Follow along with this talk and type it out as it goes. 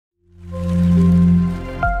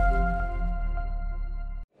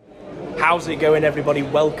How's it going, everybody?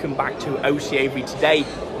 Welcome back to OC Aviary today,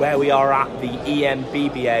 where we are at the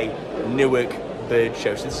EMBBA Newark Bird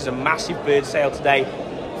Show. So this is a massive bird sale today.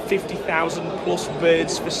 50,000 plus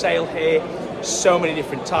birds for sale here. So many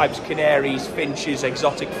different types: canaries, finches,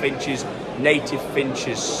 exotic finches, native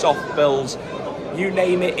finches, soft bills. You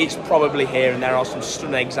name it, it's probably here, and there are some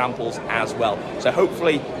stunning examples as well. So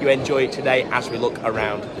hopefully you enjoy it today as we look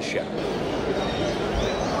around the show.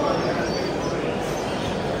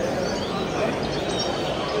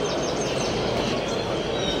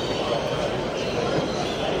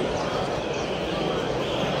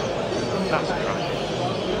 That's right.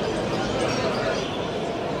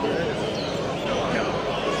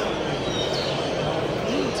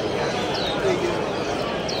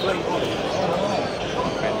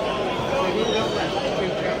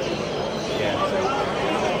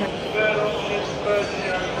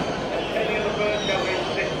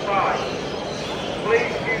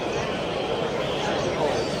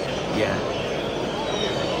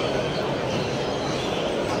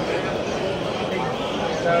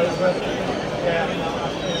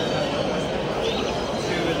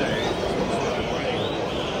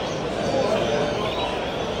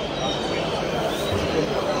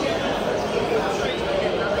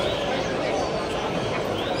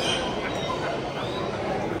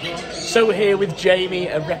 So we're here with Jamie,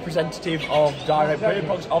 a representative of Direct Bird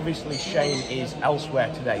Products. Obviously Shane is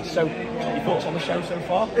elsewhere today. So your thoughts on the show so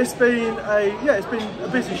far? It's been a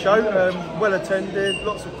busy show, well attended,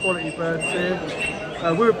 lots of quality birds here.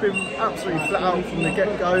 We've been absolutely flat out from the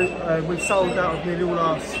get-go. We've sold out of nearly all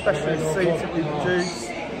our specialist seeds that we produce.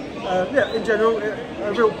 In general,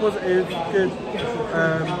 a real positive, good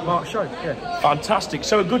March show. Yeah. Fantastic.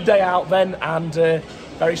 So a good day out then, and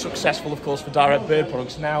very successful, of course, for Direct Bird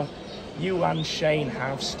Products. Now, you and Shane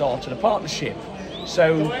have started a partnership.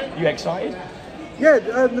 So, you excited? Yeah,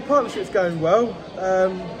 the partnership's going well.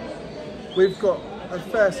 We've got a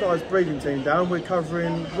fair-sized breeding team down. We're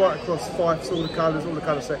covering right across Fifes, all the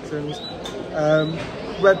colour sections.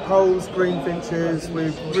 Red poles, green finches.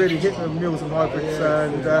 We've really hit the mules and hybrids,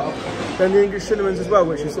 and then the English cinnamons as well,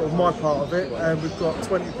 which is sort of my part of it. We've got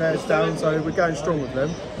 20 pairs down, so we're going strong with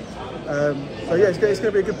them. So yeah, it's going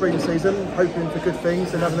to be a good breeding season, hoping for good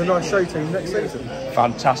things and having a nice show team next season.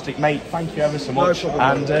 Fantastic, mate. Thank you ever so much. No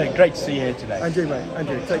problem, and great to see you here today. And you, mate. And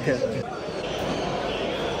you. Take care.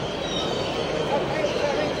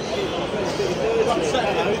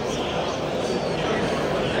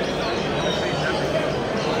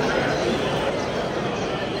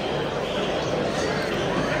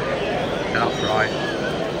 That's right.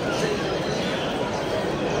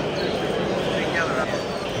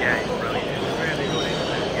 Yeah, it's brilliant. It's really good,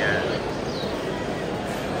 isn't it? Yeah.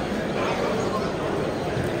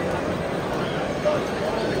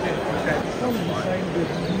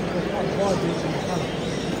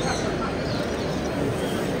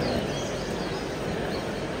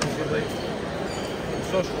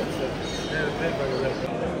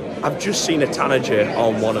 I've just seen a tanager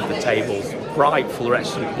on one of the tables. Bright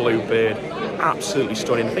fluorescent blue bird, absolutely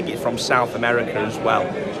stunning. I think it's from South America as well.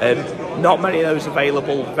 Not many of those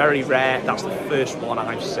available, very rare. That's the first one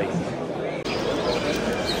I've seen.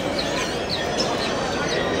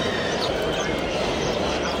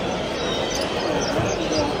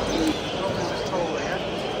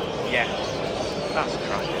 Yeah, that's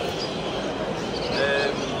correct.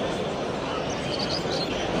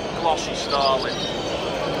 Glossy starling.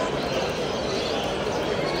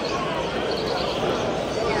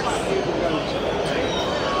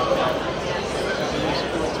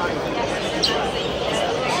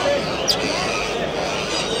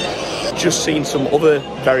 Just seen some other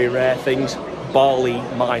very rare things. Barley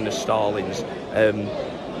minor starlings.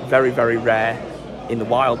 Very, very rare in the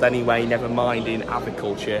wild anyway, never mind in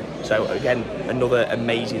aviculture. So again, another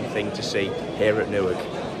amazing thing to see here at Newark.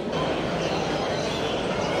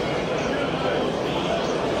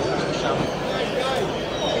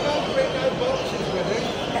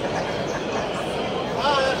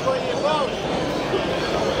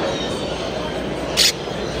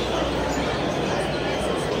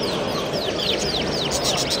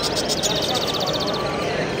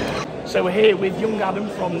 So we're here with young Adam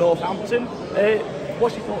from Northampton.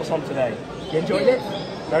 What's your thoughts on today? You enjoyed it?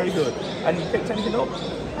 Very good. And you picked anything up?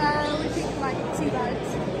 We picked like 2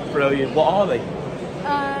 birds. Brilliant. What are they?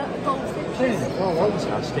 Goldfish. Oh,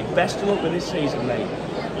 fantastic. Best of luck with this season, mate.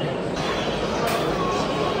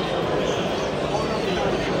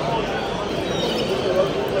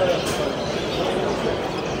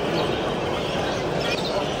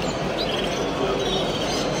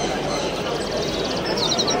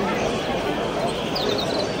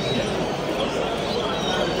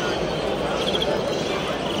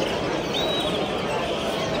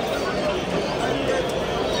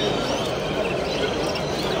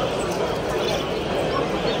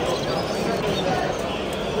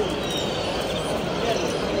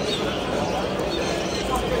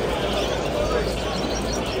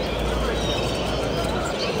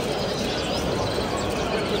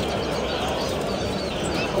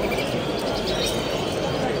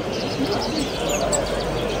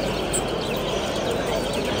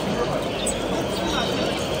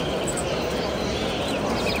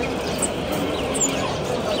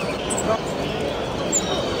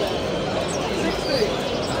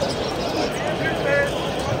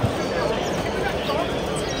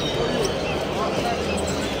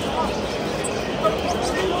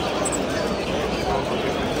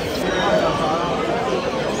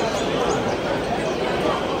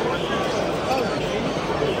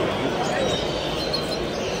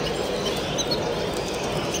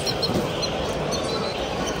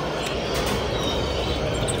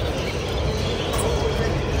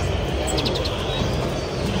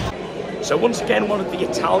 So once again, one of the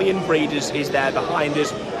Italian breeders is there behind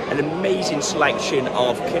us. An amazing selection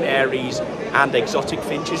of canaries and exotic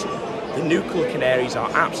finches. The nuclear canaries are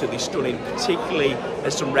absolutely stunning, particularly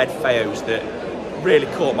there's some red pheos that really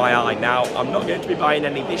caught my eye. Now, I'm not going to be buying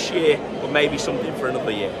any this year, but maybe something for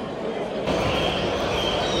another year.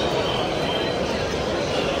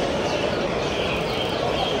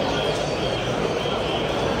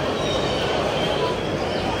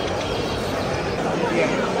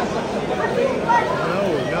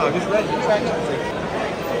 No, I just read the text.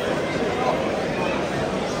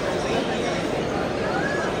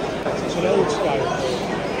 It's an old style.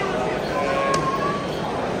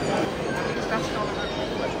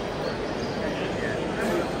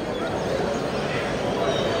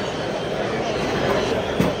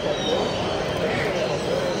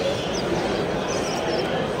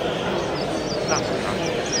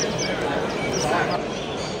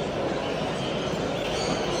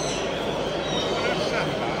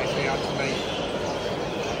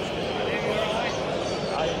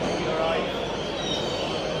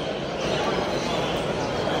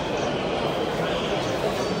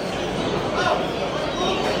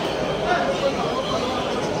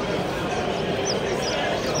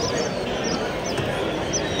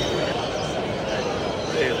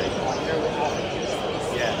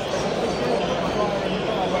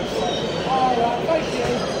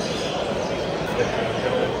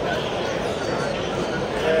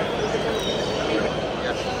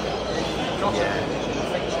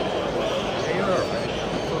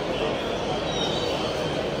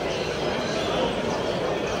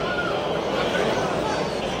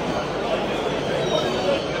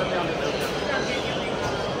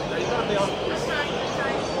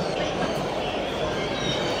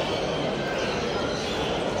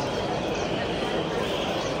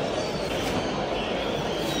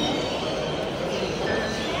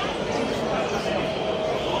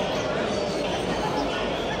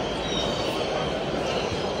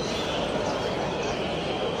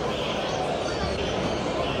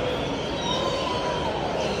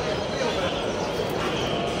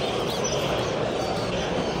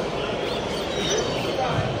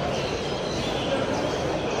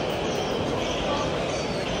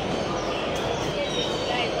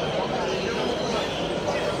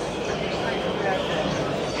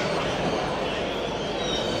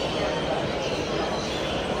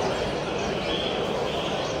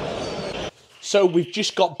 So we've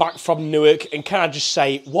just got back from Newark, and can I just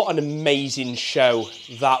say, what an amazing show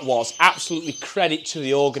that was. Absolutely credit to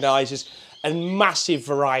the organisers, and massive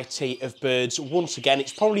variety of birds. Once again,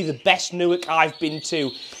 it's probably the best Newark I've been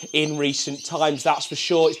to in recent times, that's for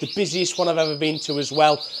sure. It's the busiest one I've ever been to as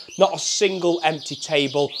well. Not a single empty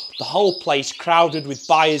table. The whole place crowded with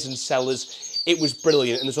buyers and sellers. It was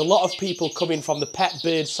brilliant, and there's a lot of people coming from the pet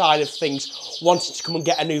bird side of things, wanting to come and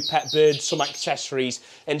get a new pet bird, some accessories,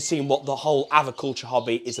 and seeing what the whole aviculture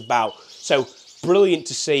hobby is about. So brilliant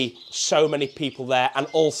to see so many people there, and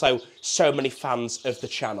also so many fans of the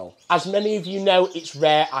channel. As many of you know, it's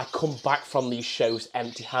rare I come back from these shows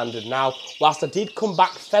empty-handed. Now, whilst I did come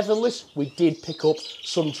back featherless, we did pick up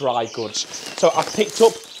some dry goods. So I picked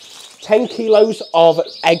up 10 kilos of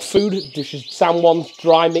egg food. This is San Juan's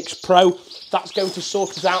Dry Mix Pro. That's going to sort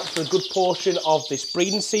us out for a good portion of this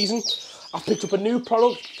breeding season. I've picked up a new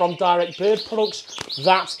product from Direct Bird Products.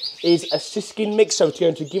 That is a siskin mix, so we're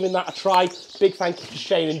going to be giving that a try. Big thank you to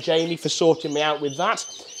Shane and Jamie for sorting me out with that.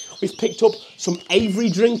 We've picked up some Aviary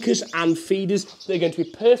drinkers and feeders. They're going to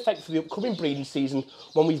be perfect for the upcoming breeding season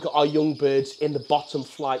when we've got our young birds in the bottom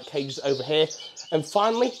flight cages over here. And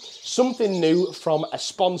finally, something new from a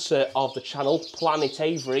sponsor of the channel, Planet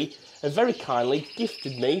Aviary, and very kindly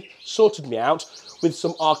gifted me, sorted me out with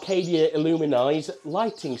some Arcadia Illuminis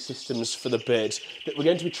lighting systems for the birds that we're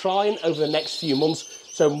going to be trying over the next few months.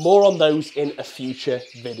 So more on those in a future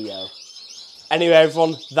video. Anyway,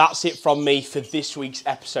 everyone, that's it from me for this week's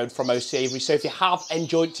episode from OC Aviary. So if you have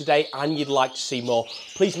enjoyed today and you'd like to see more,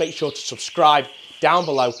 please make sure to subscribe, down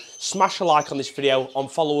below. Smash a like on this video and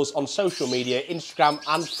follow us on social media, Instagram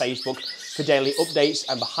and Facebook, for daily updates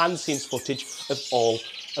and behind the scenes footage of all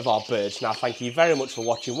of our birds. Now, thank you very much for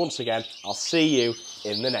watching once again. I'll see you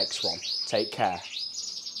in the next one. Take care.